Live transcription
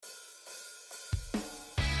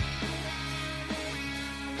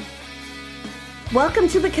Welcome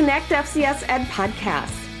to the Connect FCS Ed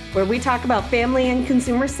podcast, where we talk about family and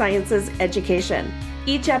consumer sciences education.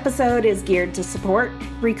 Each episode is geared to support,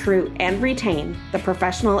 recruit, and retain the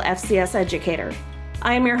professional FCS educator.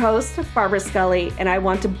 I am your host, Barbara Scully, and I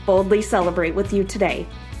want to boldly celebrate with you today,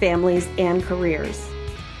 families and careers.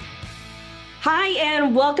 Hi,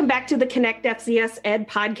 and welcome back to the Connect FCS Ed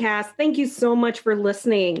podcast. Thank you so much for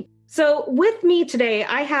listening. So with me today,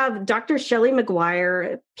 I have Dr. Shelley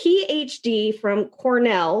McGuire, PhD from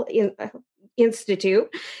Cornell Institute,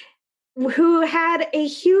 who had a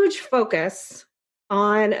huge focus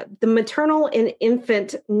on the maternal and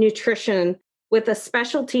infant nutrition with a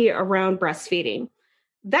specialty around breastfeeding.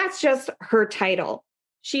 That's just her title.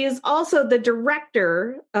 She is also the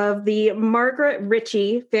director of the Margaret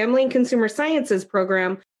Ritchie Family and Consumer Sciences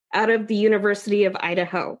program out of the University of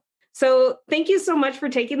Idaho. So thank you so much for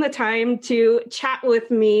taking the time to chat with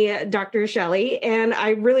me, Dr. Shelley. And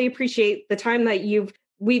I really appreciate the time that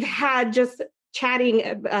we've had just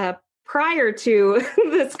chatting prior to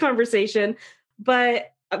this conversation.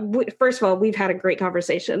 But first of all, we've had a great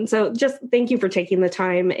conversation. So just thank you for taking the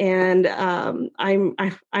time. And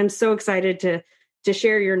I'm so excited to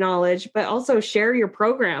share your knowledge, but also share your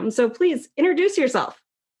program. So please introduce yourself.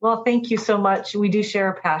 Well, thank you so much. We do share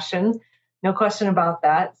a passion. No question about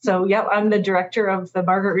that. So, I'm the director of the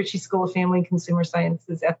Margaret Ritchie School of Family and Consumer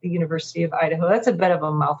Sciences at the University of Idaho. That's a bit of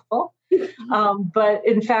a mouthful. But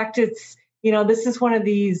in fact, it's, this is one of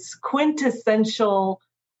these quintessential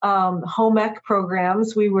home ec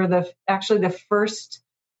programs. We were actually the first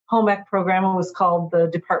home ec program. It was called the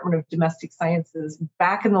Department of Domestic Sciences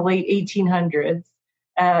back in the late 1800s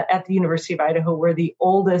at the University of Idaho. We're the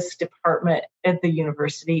oldest department at the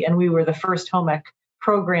university, and we were the first home ec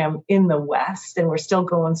program in the West, and we're still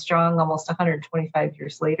going strong almost 125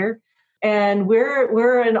 years later. And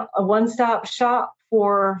we're a one-stop shop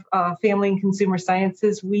for family and consumer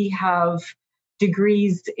sciences. We have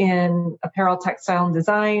degrees in apparel, textile, and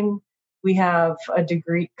design. We have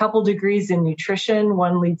couple degrees in nutrition.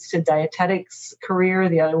 One leads to dietetics career.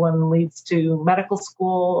 The other one leads to medical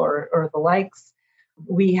school or the likes.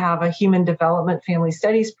 We have a human development family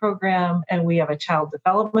studies program, and we have a child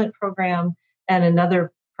development program, and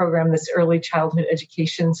another program, this early childhood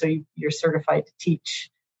education. So you're certified to teach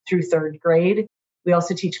through third grade. We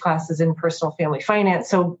also teach classes in personal family finance.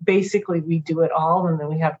 So basically we do it all. And then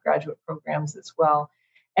we have graduate programs as well.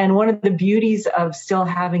 And one of the beauties of still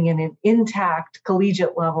having an intact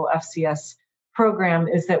collegiate level FCS program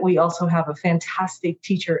is that we also have a fantastic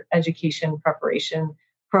teacher education preparation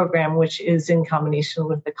program, which is in combination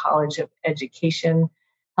with the College of Education,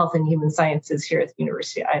 Health and Human Sciences here at the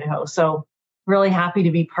University of Idaho. So really happy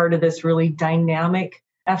to be part of this really dynamic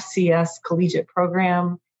FCS collegiate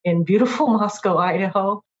program in beautiful Moscow,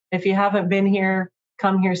 Idaho. If you haven't been here,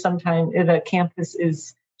 come here sometime. The campus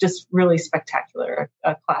is just really spectacular,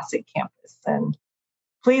 a classic campus. And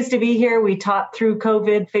pleased to be here. We taught through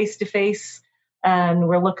COVID face-to-face, and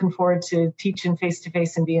we're looking forward to teaching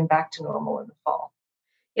face-to-face and being back to normal in the fall.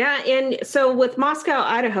 Yeah, and so with Moscow,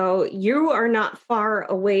 Idaho, you are not far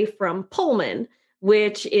away from Pullman,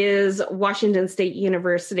 which is Washington State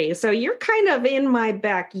University. So you're kind of in my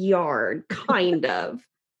backyard, kind of.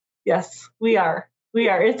 Yes, we are.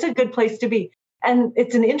 It's a good place to be. And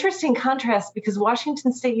it's an interesting contrast because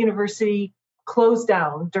Washington State University closed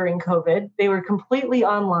down during COVID. They were completely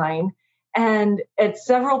online. And at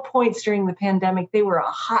several points during the pandemic, they were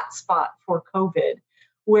a hot spot for COVID.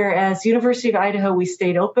 Whereas University of Idaho, we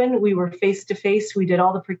stayed open. We were face-to-face. We did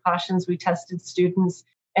all the precautions. We tested students,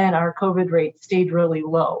 and our COVID rate stayed really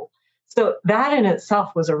low. So that in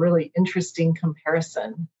itself was a really interesting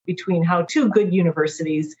comparison between how two good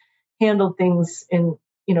universities handled things in,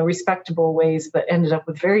 respectable ways, but ended up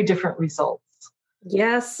with very different results.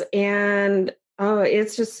 Yes. And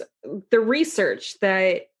it's just the research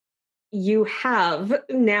that you have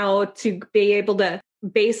now to be able to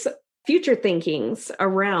base future thinkings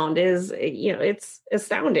around is, it's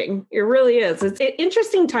astounding. It really is. It's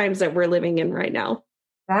interesting times that we're living in right now.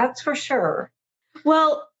 That's for sure.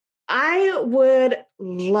 Well, I would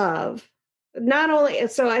love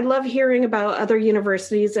I love hearing about other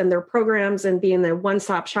universities and their programs and being the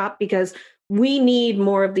one-stop shop, because we need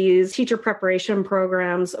more of these teacher preparation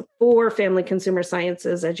programs for family consumer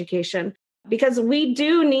sciences education, because we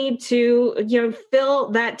do need to,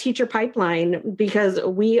 fill that teacher pipeline, because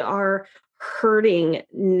we are hurting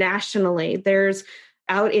nationally. There's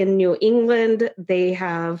out in New England, they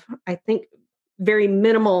have, I think, very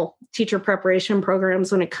minimal teacher preparation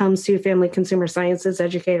programs when it comes to family consumer sciences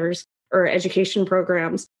educators or education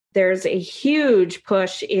programs. There's a huge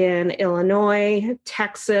push in Illinois,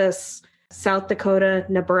 Texas, South Dakota,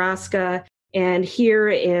 Nebraska. And here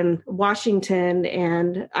in Washington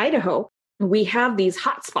and Idaho, we have these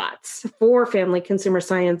hotspots for family consumer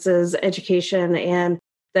sciences education and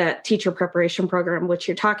the teacher preparation program, which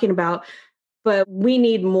you're talking about. But we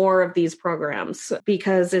need more of these programs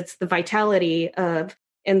because it's the vitality of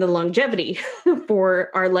and the longevity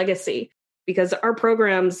for our legacy, because our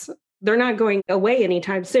programs, they're not going away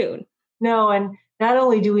anytime soon. No, and not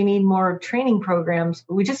only do we need more training programs,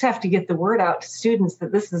 but we just have to get the word out to students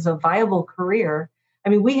that this is a viable career. I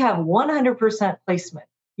mean, we have 100% placement.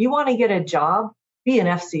 You want to get a job, be an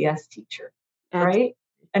FCS teacher, right?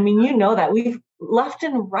 I mean, you know that we've left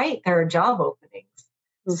and right, there are job openings.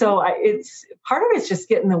 Mm-hmm. So it's part of it's just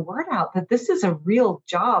getting the word out that this is a real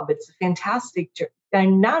job. It's a fantastic job.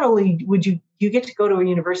 And not only would you get to go to a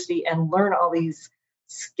university and learn all these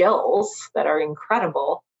skills that are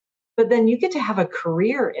incredible, but then you get to have a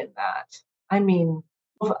career in that. I mean,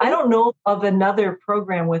 I don't know of another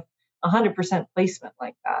program with 100% placement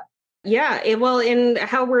like that. Yeah, well, in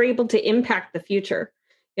how we're able to impact the future.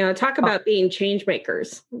 Talk about being change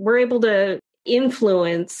makers. We're able to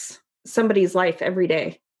influence somebody's life every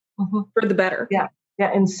day for the better. Yeah,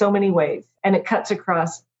 in so many ways. And it cuts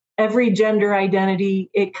across every gender identity.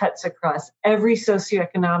 It cuts across every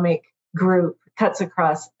socioeconomic group, cuts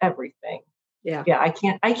across everything. Yeah, I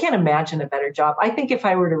can't imagine a better job. I think if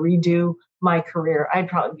I were to redo my career, I'd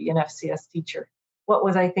probably be an FCS teacher. What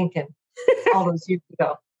was I thinking all those years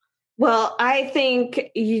ago? Well, I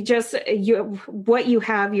think what you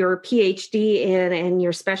have your PhD in and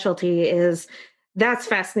your specialty that's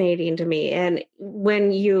fascinating to me. And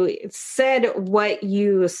when you said what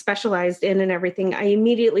you specialized in and everything, I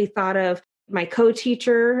immediately thought of my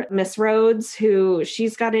co-teacher, Miss Rhodes, who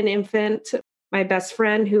she's got an infant. My best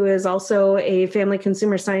friend, who is also a family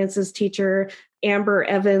consumer sciences teacher, Amber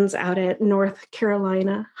Evans out at North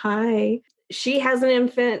Carolina. Hi. She has an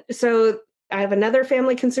infant. So I have another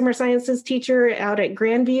family consumer sciences teacher out at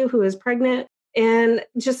Grandview who is pregnant. And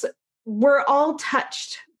just we're all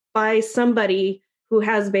touched by somebody who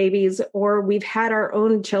has babies, or we've had our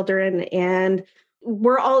own children, and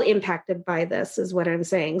we're all impacted by this, is what I'm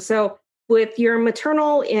saying. So with your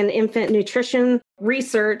maternal and infant nutrition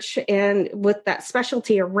research and with that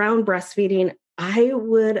specialty around breastfeeding, I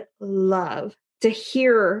would love to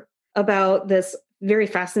hear about this very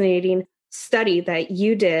fascinating study that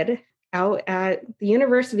you did out at the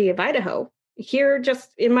University of Idaho, here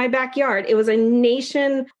just in my backyard. It was a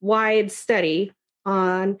nationwide study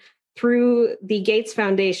through the Gates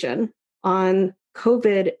Foundation on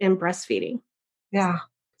COVID and breastfeeding. Yeah.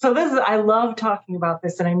 So I love talking about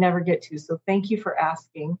this and I never get to. So thank you for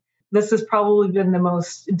asking. This has probably been the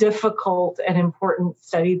most difficult and important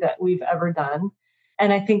study that we've ever done.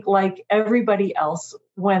 And I think like everybody else,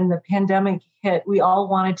 when the pandemic hit, we all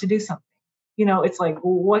wanted to do something. It's like,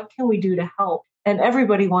 well, what can we do to help? And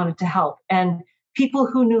everybody wanted to help. And people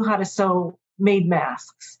who knew how to sew made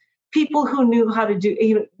masks. People who knew how to do,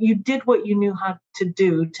 you did what you knew how to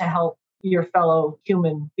do to help your fellow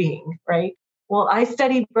human being, right? Well, I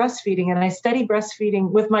studied breastfeeding, and I studied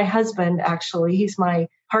breastfeeding with my husband, actually. He's my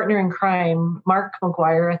partner in crime, Mark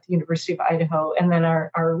McGuire at the University of Idaho, and then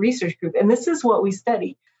our research group. And this is what we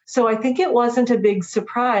study. So I think it wasn't a big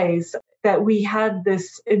surprise that we had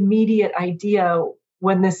this immediate idea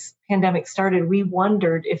when this pandemic started. We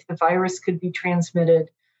wondered if the virus could be transmitted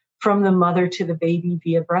from the mother to the baby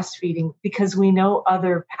via breastfeeding, because we know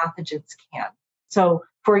other pathogens can. So,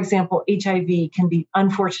 for example, HIV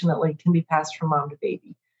unfortunately can be passed from mom to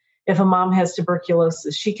baby. If a mom has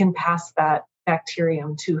tuberculosis, she can pass that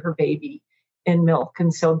bacterium to her baby in milk.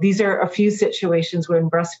 And so these are a few situations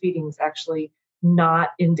when breastfeeding is actually not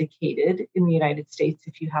indicated in the United States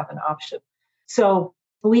if you have an option. So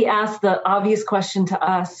we asked the obvious question to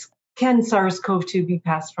us, can SARS-CoV-2 be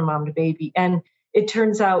passed from mom to baby? And it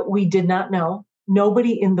turns out we did not know.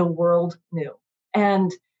 Nobody in the world knew.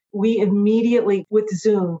 And we immediately, with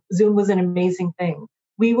Zoom was an amazing thing.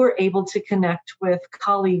 We were able to connect with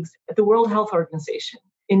colleagues at the World Health Organization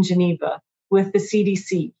in Geneva, with the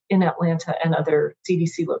CDC in Atlanta and other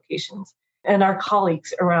CDC locations, and our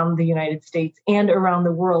colleagues around the United States and around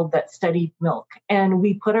the world that studied milk. And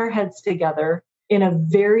we put our heads together in a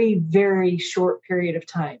very, very short period of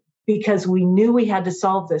time because we knew we had to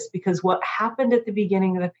solve this, because what happened at the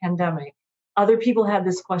beginning of the pandemic, other people had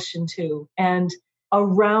this question too. And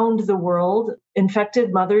around the world,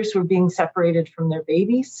 infected mothers were being separated from their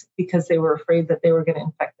babies because they were afraid that they were going to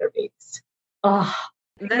infect their babies.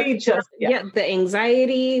 The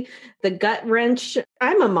anxiety, the gut wrench.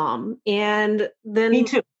 I'm a mom. And then me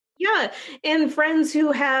too. Yeah. And friends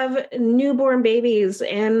who have newborn babies.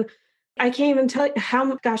 And I can't even tell you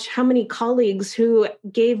how many colleagues who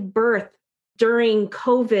gave birth during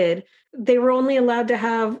COVID, they were only allowed to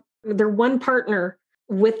have their one partner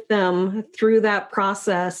with them through that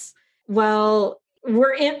process. Well,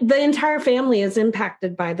 the entire family is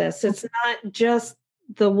impacted by this. It's not just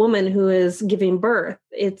the woman who is giving birth.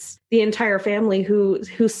 It's the entire family who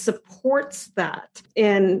supports that.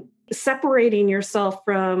 And separating yourself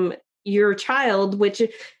from your child, which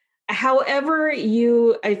however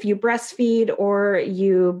if you breastfeed or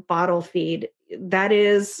you bottle feed, that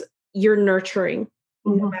is you're nurturing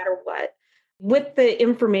no matter what. With the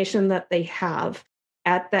information that they have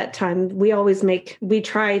at that time, we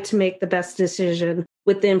try to make the best decision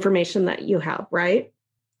with the information that you have, right?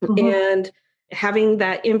 And having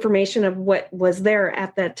that information of what was there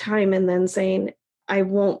at that time and then saying, I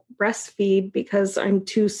won't breastfeed because I'm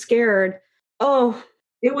too scared. Oh,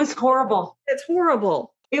 it was horrible. It's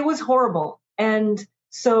horrible. It was horrible. And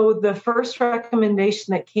so the first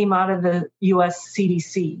recommendation that came out of the US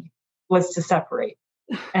CDC was to separate.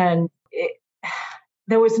 And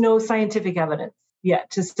there was no scientific evidence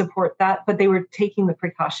yet to support that, but they were taking the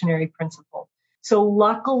precautionary principle. So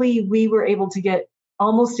luckily, we were able to get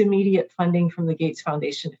almost immediate funding from the Gates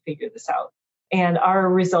Foundation to figure this out. And our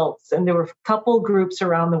results, and there were a couple groups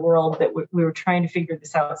around the world that we were trying to figure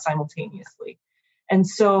this out simultaneously. And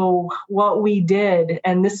so what we did,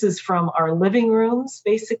 and this is from our living rooms,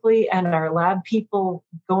 basically, and our lab people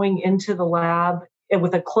going into the lab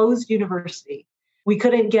with a closed university. We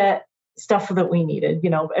couldn't get stuff that we needed,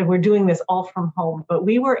 and we're doing this all from home. But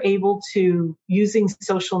we were able to, using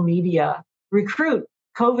social media, recruit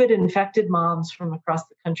COVID-infected moms from across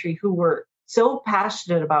the country who were so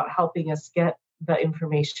passionate about helping us get the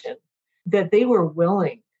information that they were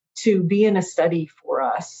willing to be in a study for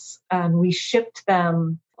us. And we shipped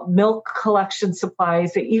them milk collection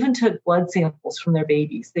supplies. They even took blood samples from their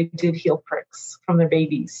babies. They did heel pricks from their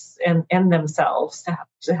babies and themselves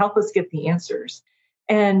to help us get the answers.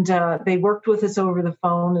 And they worked with us over the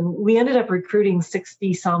phone. And we ended up recruiting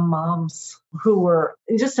 60-some moms who were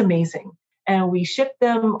just amazing. And we shipped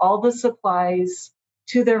them all the supplies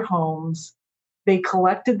to their homes. They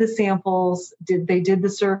collected the samples. They did the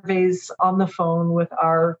surveys on the phone with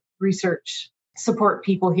our research support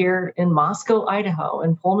people here in Moscow, Idaho,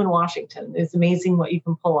 and Pullman, Washington. It's amazing what you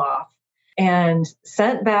can pull off. And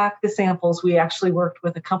sent back the samples. We actually worked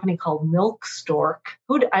with a company called Milk Stork,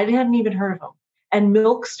 I hadn't even heard of them. And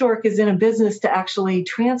Milk Stork is in a business to actually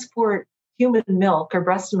transport human milk or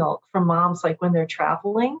breast milk from moms, like when they're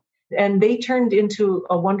traveling. And they turned into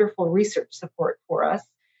a wonderful research support for us.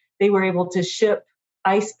 They were able to ship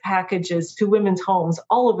ice packages to women's homes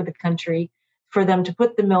all over the country for them to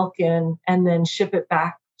put the milk in and then ship it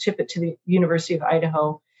to the University of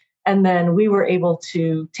Idaho. And then we were able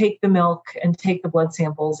to take the milk and take the blood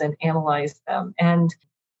samples and analyze them. And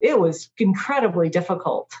it was incredibly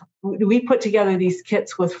difficult. We put together these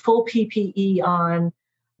kits with full PPE on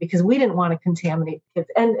because we didn't want to contaminate the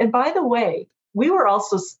kids. And by the way,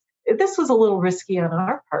 this was a little risky on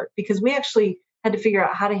our part because we actually had to figure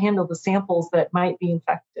out how to handle the samples that might be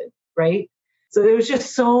infected, right? So there was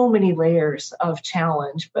just so many layers of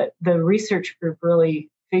challenge, but the research group really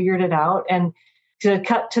figured it out. And to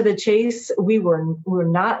cut to the chase, we were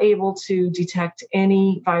not able to detect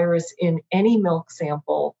any virus in any milk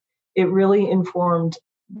sample. It really informed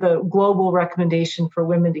the global recommendation for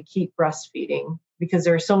women to keep breastfeeding because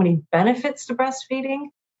there are so many benefits to breastfeeding,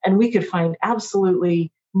 and we could find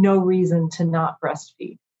absolutely no reason to not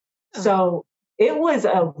breastfeed. Oh. So it was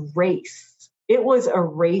a race. It was a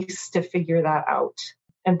race to figure that out.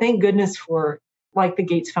 And thank goodness for the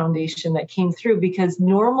Gates Foundation that came through, because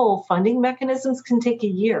normal funding mechanisms can take a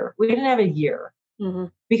year. We didn't have a year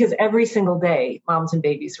because every single day moms and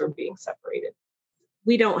babies were being separated.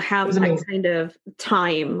 We don't have that kind of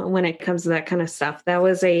time when it comes to that kind of stuff. That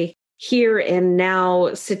was a here and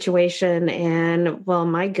now situation. And well,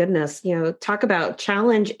 my goodness, talk about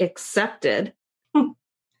challenge accepted.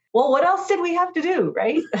 Well, what else did we have to do,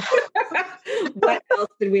 right? What else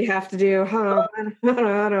did we have to do? I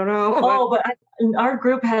don't know. Oh, but our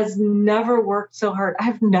group has never worked so hard.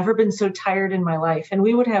 I've never been so tired in my life. And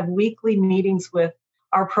we would have weekly meetings with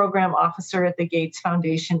our program officer at the Gates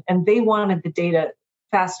Foundation, and they wanted the data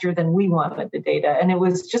faster than we wanted the data. And it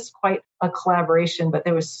was just quite a collaboration, but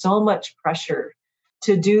there was so much pressure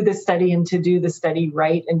to do the study and to do the study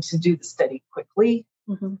right and to do the study quickly.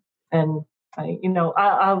 And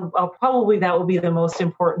I'll probably that will be the most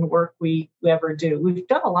important work we ever do. We've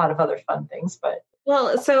done a lot of other fun things, but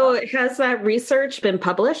so has that research been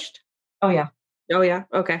published? Oh yeah.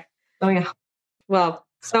 Okay. Oh yeah. Well,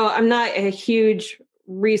 so I'm not a huge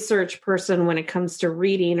research person when it comes to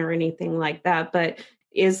reading or anything like that, but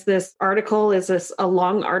is this a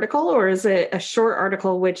long article, or is it a short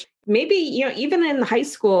article, which maybe, even in high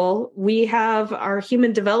school, we have our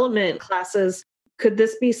human development classes. Could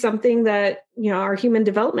this be something that, our human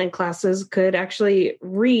development classes could actually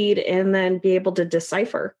read and then be able to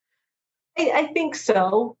decipher? I think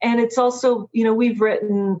so. And it's also, we've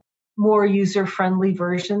written more user-friendly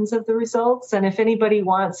versions of the results. And if anybody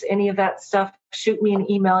wants any of that stuff, shoot me an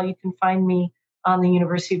email. You can find me on the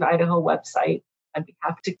University of Idaho website. I'd be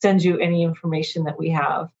happy to send you any information that we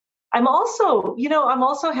have. I'm also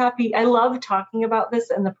happy. I love talking about this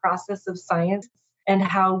and the process of science and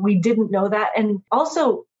how we didn't know that. And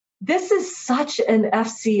also, this is such an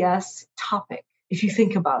FCS topic, if you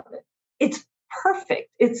think about it. It's perfect.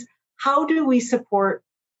 It's how do we support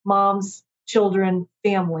moms, children,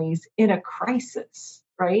 families in a crisis,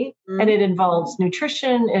 right? Mm-hmm. And it involves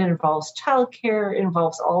nutrition, it involves childcare, it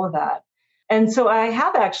involves all of that. And so I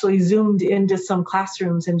have actually zoomed into some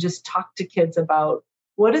classrooms and just talked to kids about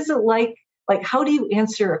what is it like how do you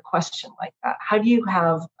answer a question like that? How do you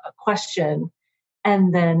have a question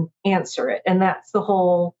and then answer it? And that's the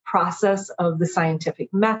whole process of the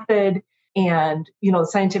scientific method. And, the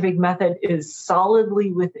scientific method is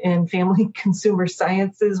solidly within family consumer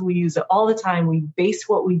sciences. We use it all the time. We base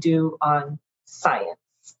what we do on science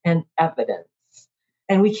and evidence.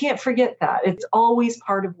 And we can't forget that. It's always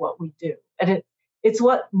part of what we do. And it's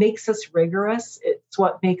what makes us rigorous. It's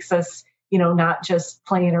what makes us, not just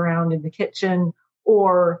playing around in the kitchen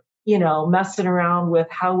or, messing around with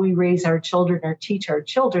how we raise our children or teach our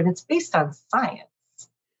children. It's based on science.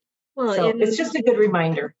 Well, so it's just a good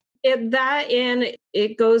reminder.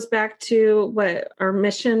 It goes back to what our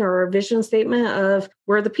mission or our vision statement of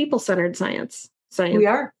we're the people-centered science. We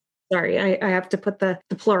are. Sorry, I have to put the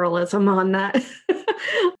pluralism on that.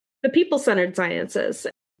 The people-centered sciences.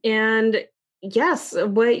 And yes,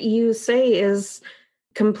 what you say is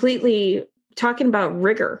completely talking about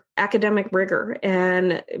rigor, academic rigor,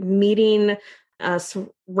 and meeting us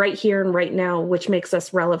right here and right now, which makes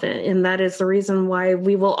us relevant. And that is the reason why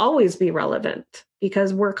we will always be relevant,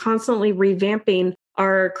 because we're constantly revamping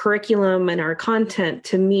our curriculum and our content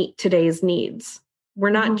to meet today's needs. We're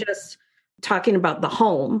not just talking about the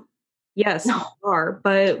home. Yes, we are,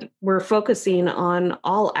 but we're focusing on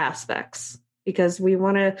all aspects because we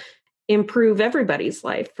want to improve everybody's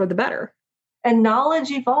life for the better. And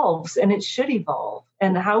knowledge evolves, and it should evolve.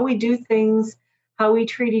 And how we do things, how we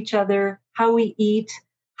treat each other, how we eat,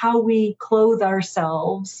 how we clothe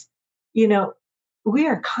ourselves, we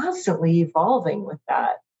are constantly evolving with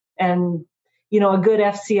that. And, a good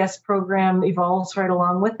FCS program evolves right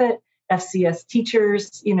along with it. FCS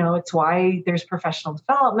teachers, it's why there's professional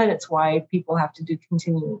development. It's why people have to do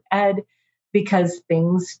continuing ed, because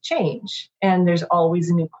things change and there's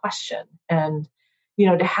always a new question. And,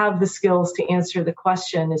 to have the skills to answer the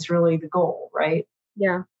question is really the goal, right?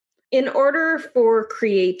 Yeah. In order for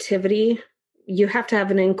creativity, you have to have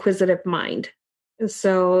an inquisitive mind.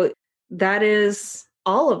 So that is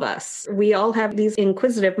all of us. We all have these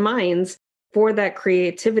inquisitive minds for that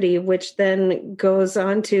creativity, which then goes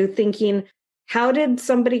on to thinking, how did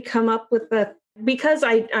somebody come up with because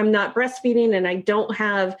I'm not breastfeeding and I don't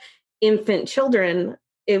have infant children,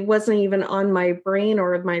 it wasn't even on my brain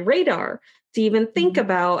or my radar to even think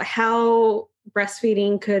about how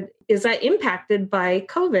breastfeeding is that impacted by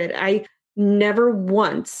COVID. I never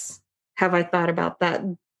once have I thought about that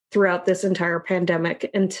throughout this entire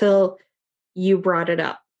pandemic until you brought it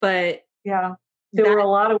up. But yeah, there were a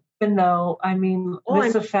lot of women though. I mean,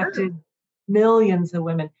 this affected millions of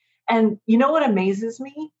women. And what amazes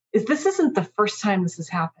me is this isn't the first time this has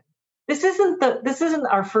happened. This isn't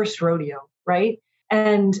our first rodeo, right?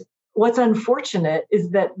 And what's unfortunate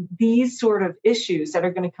is that these sort of issues that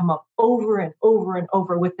are going to come up over and over and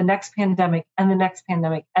over with the next pandemic and the next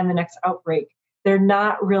pandemic and the next outbreak, they're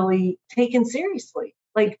not really taken seriously.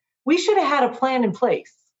 Like, we should have had a plan in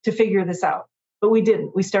place to figure this out, but we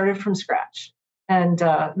didn't. We started from scratch. And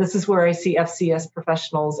this is where I see FCS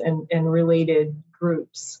professionals and related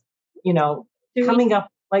groups, coming up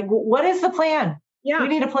like, what is the plan? Yeah. We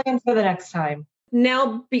need a plan for the next time.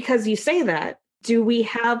 Now, because you say that, do we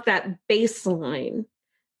have that baseline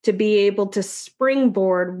to be able to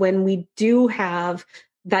springboard when we do have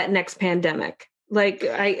that next pandemic? Like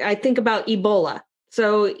I think about Ebola.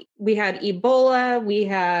 So we had Ebola, we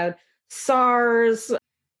had SARS,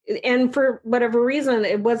 and for whatever reason,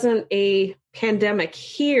 it wasn't a pandemic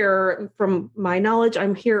here. From my knowledge,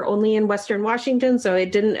 I'm here only in Western Washington, so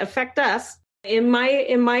it didn't affect us in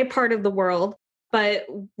my part of the world. But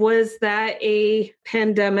was that a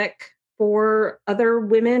pandemic for other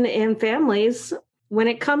women and families when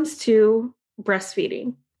it comes to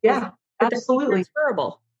breastfeeding? Yeah, Absolutely.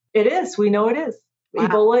 Transferable. It is. We know it is. Wow.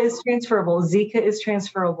 Ebola is transferable. Zika is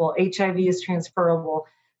transferable. HIV is transferable.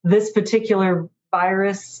 This particular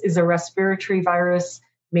virus is a respiratory virus.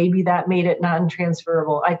 Maybe that made it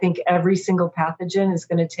non-transferable. I think every single pathogen is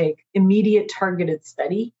going to take immediate targeted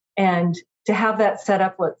study. And to have that set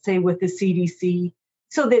up, let's say with the CDC,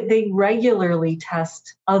 so that they regularly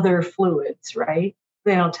test other fluids, right?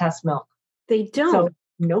 They don't test milk. They don't. So,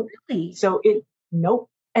 nope. Really? Nope.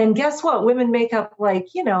 And guess what? Women make up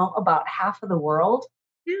about half of the world.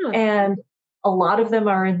 Yeah. And a lot of them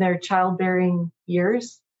are in their childbearing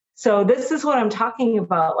years. So this is what I'm talking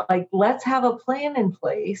about. Like, let's have a plan in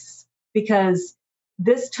place, because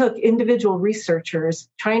this took individual researchers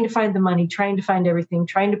trying to find the money, trying to find everything,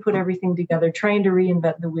 trying to put everything together, trying to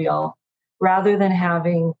reinvent the wheel, rather than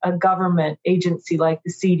having a government agency like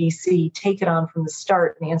the CDC take it on from the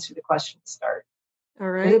start and answer the question to start. All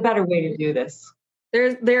right. There's a better way to do this.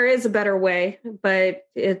 There is a better way, but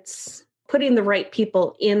it's putting the right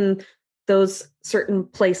people in those certain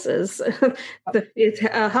places. It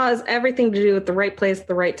has everything to do with the right place at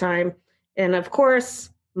the right time. And of course,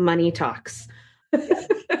 money talks.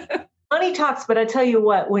 Money talks, but I tell you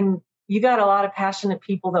what, when you got a lot of passionate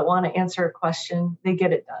people that want to answer a question, they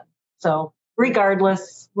get it done. So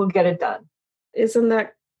regardless, we'll get it done. Isn't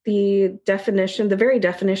that the very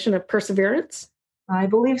definition of perseverance? I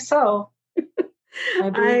believe so.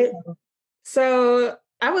 So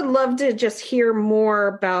I would love to just hear more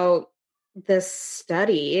about this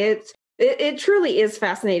study. It truly is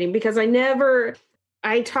fascinating, because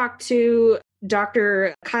I talked to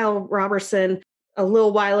Dr. Kyle Robertson a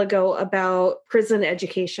little while ago about prison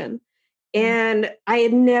education. And I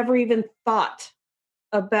had never even thought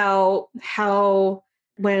about how,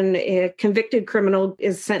 when a convicted criminal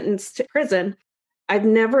is sentenced to prison, I've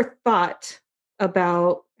never thought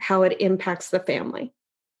about how it impacts the family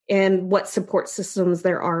and what support systems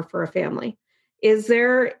there are for a family. Is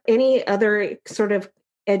there any other sort of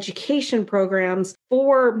education programs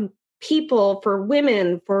for people, for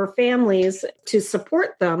women, for families, to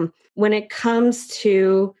support them when it comes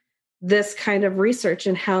to this kind of research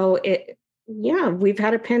and how we've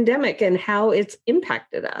had a pandemic and how it's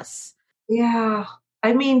impacted us? Yeah.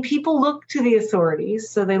 I mean, people look to the authorities.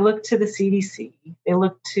 So they look to the CDC. They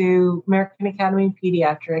look to American Academy of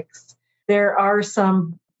Pediatrics. There are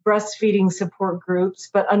some breastfeeding support groups,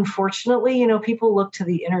 but unfortunately, people look to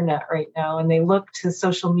the internet right now, and they look to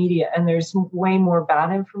social media, and there's way more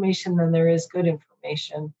bad information than there is good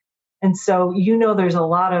information. And so, there's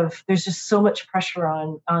just so much pressure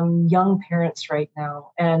on young parents right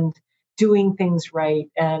now, and doing things right.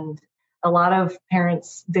 And a lot of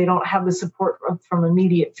parents, they don't have the support from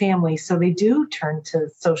immediate family. So they do turn to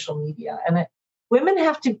social media, and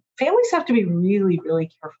families have to be really, really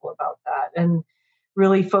careful about that, and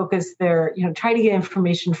really focus try to get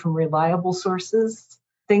information from reliable sources,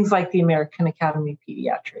 things like the American Academy of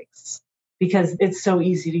Pediatrics, because it's so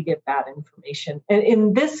easy to get bad information. And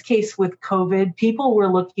in this case with COVID, people were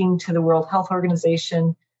looking to the World Health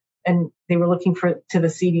Organization, and they were looking to the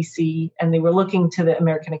CDC, and they were looking to the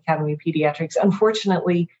American Academy of Pediatrics.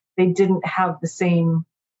 Unfortunately, they didn't have the same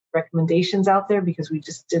recommendations out there because we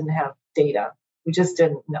just didn't have data. We just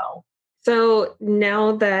didn't know. So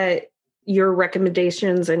now that your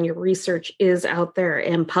recommendations and your research is out there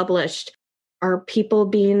and published, are people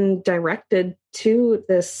being directed to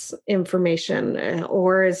this information?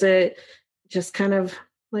 Or is it just kind of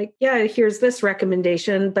like, yeah, here's this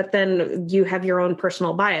recommendation, but then you have your own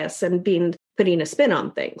personal bias and putting a spin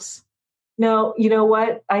on things? No, you know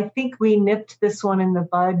what? I think we nipped this one in the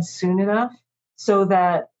bud soon enough so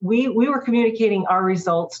that we were communicating our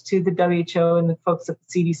results to the WHO and the folks at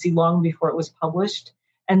the CDC long before it was published.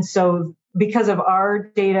 And so because of our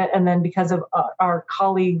data, and then because of our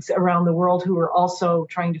colleagues around the world who were also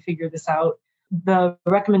trying to figure this out, the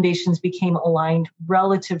recommendations became aligned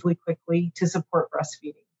relatively quickly to support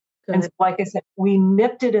breastfeeding. Good. And so, like I said, we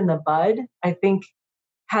nipped it in the bud. I think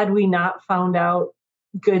had we not found out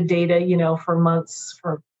good data,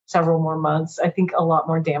 for several more months, I think a lot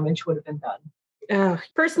more damage would have been done.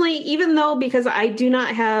 Personally, even though, because I do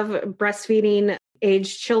not have breastfeeding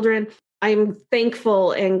age children, I'm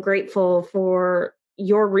thankful and grateful for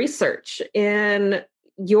your research and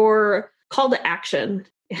your call to action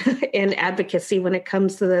and advocacy when it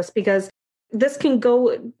comes to this, because this can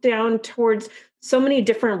go down towards so many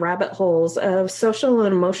different rabbit holes of social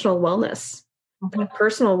and emotional wellness,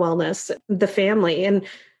 personal wellness, the family,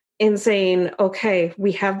 and saying, okay,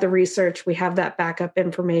 we have the research, we have that backup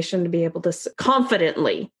information to be able to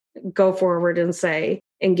confidently go forward and say,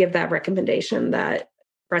 and give that recommendation that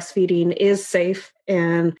breastfeeding is safe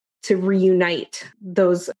and to reunite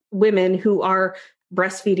those women who are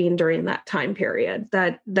breastfeeding during that time period.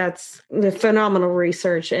 That's the phenomenal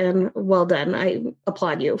research, and well done. I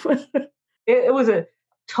applaud you. It was a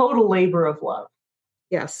total labor of love.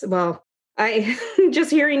 Yes. Well, I just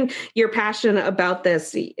hearing your passion about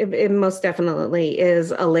this, it most definitely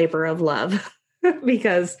is a labor of love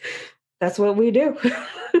because that's what we do.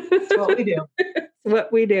 That's what we do.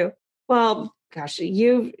 What we do. Well, gosh,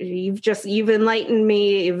 you've enlightened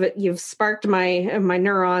me. You've sparked my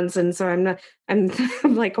neurons, and so I'm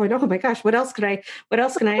like going, oh my gosh, what else can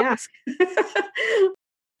I ask?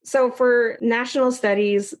 So for National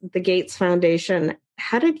Studies, the Gates Foundation,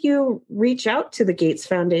 how did you reach out to the Gates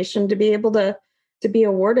Foundation to be able to be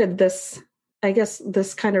awarded this, I guess,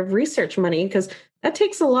 this kind of research money? Because that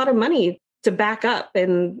takes a lot of money to back up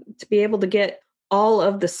and to be able to get all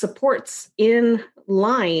of the supports in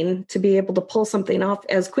line to be able to pull something off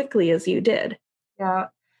as quickly as you did. Yeah.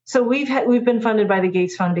 So we've been funded by the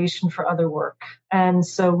Gates Foundation for other work. And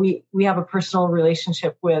so we have a personal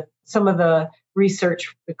relationship with some of the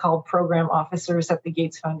research we call program officers at the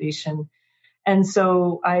Gates Foundation. And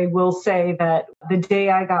so I will say that the day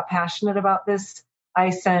I got passionate about this,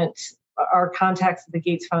 I sent our contacts at the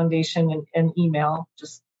Gates Foundation an email,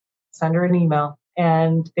 just send her an email,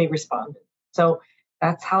 and they responded. So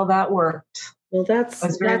that's how that worked. Well, I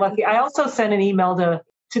was very lucky. I also sent an email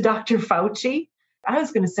to Dr. Fauci. I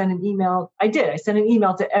was going to send an email. I did. I sent an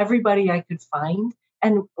email to everybody I could find.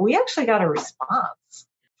 And we actually got a response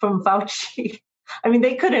from Fauci. I mean,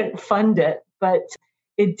 they couldn't fund it, but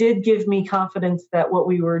it did give me confidence that what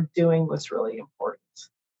we were doing was really important.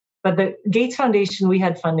 But the Gates Foundation, we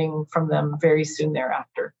had funding from them very soon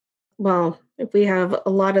thereafter. Well, we have a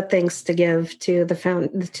lot of thanks to give to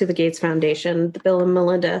the Gates Foundation, the Bill and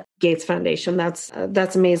Melinda Gates Foundation. That's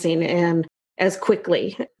amazing. And as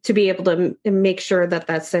quickly to be able to make sure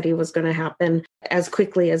that study was going to happen as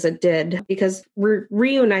quickly as it did, because we're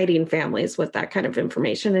reuniting families with that kind of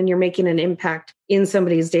information, and you're making an impact in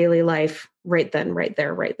somebody's daily life right then, right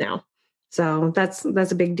there, right now. So that's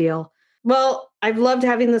a big deal. Well, I've loved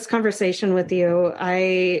having this conversation with you.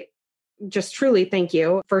 I just truly thank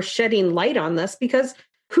you for shedding light on this, because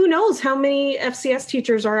who knows how many FCS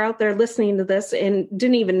teachers are out there listening to this and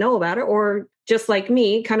didn't even know about it, or just like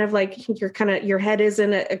me, kind of like your head is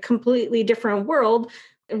in a completely different world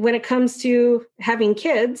when it comes to having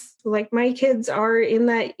kids. Like my kids are in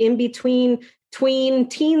that in-between tween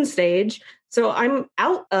teen stage. So I'm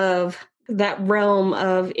out of that realm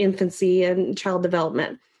of infancy and child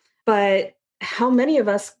development. But how many of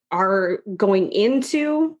us are going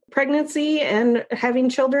into pregnancy and having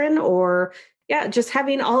children, or just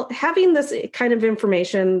having this kind of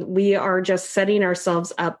information? We are just setting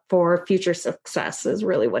ourselves up for future success is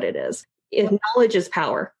really what it is. Knowledge is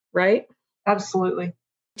power, right? Absolutely.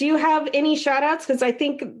 Do you have any shout outs? Because I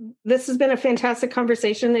think this has been a fantastic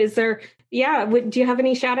conversation. Do you have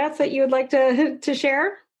any shout outs that you would like to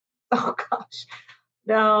share? Oh, gosh.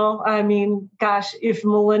 No, I mean, gosh, if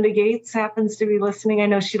Melinda Gates happens to be listening, I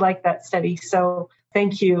know she liked that study. So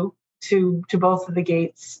thank you to both of the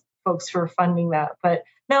Gates folks for funding that. But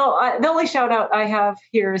no, the only shout out I have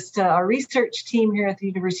here is to our research team here at the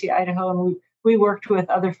University of Idaho. And we worked with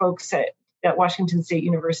other folks at Washington State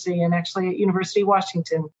University, and actually at University of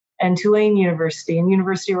Washington and Tulane University and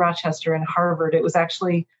University of Rochester and Harvard. It was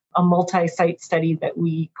actually a multi-site study that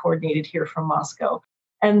we coordinated here from Moscow.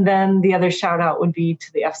 And then the other shout out would be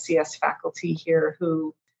to the FCS faculty here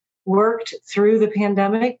who worked through the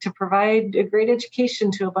pandemic to provide a great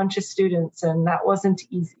education to a bunch of students. And that wasn't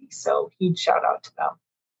easy. So huge shout out to them.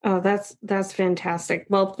 Oh, that's fantastic.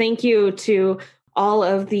 Well, thank you to all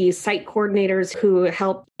of the site coordinators who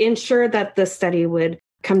helped ensure that the study would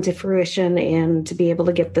come to fruition and to be able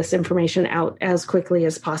to get this information out as quickly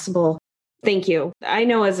as possible. Thank you. I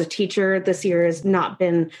know as a teacher, this year has not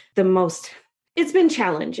been it's been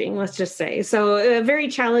challenging, let's just say. So a very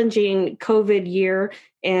challenging COVID year,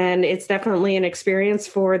 and it's definitely an experience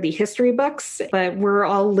for the history books, but we're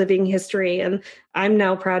all living history. And I'm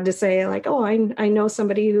now proud to say, I know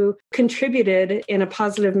somebody who contributed in a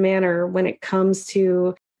positive manner when it comes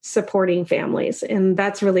to supporting families. And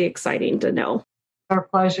that's really exciting to know. Our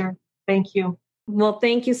pleasure. Thank you. Well,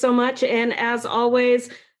 thank you so much. And as always,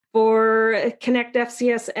 for Connect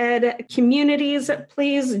FCS Ed communities,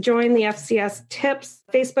 please join the FCS Tips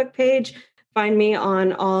Facebook page. Find me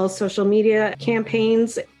on all social media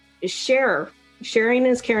campaigns. Sharing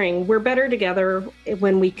is caring. We're better together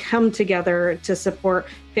when we come together to support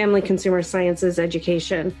family consumer sciences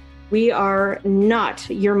education. We are not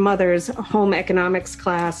your mother's home economics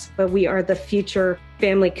class, but we are the future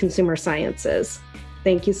family consumer sciences.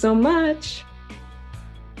 Thank you so much.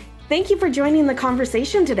 Thank you for joining the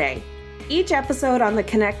conversation today. Each episode on the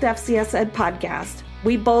Connect FCS Ed podcast,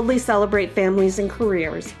 we boldly celebrate families and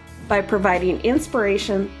careers by providing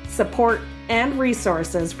inspiration, support, and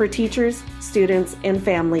resources for teachers, students, and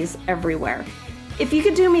families everywhere. If you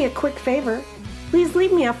could do me a quick favor, please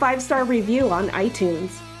leave me a 5-star review on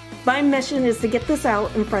iTunes. My mission is to get this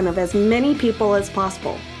out in front of as many people as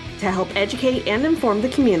possible to help educate and inform the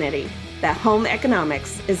community that home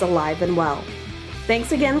economics is alive and well.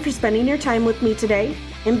 Thanks again for spending your time with me today,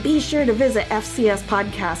 and be sure to visit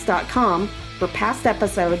fcspodcast.com for past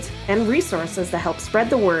episodes and resources to help spread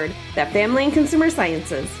the word that Family and Consumer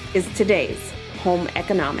Sciences is today's home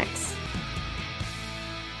economics.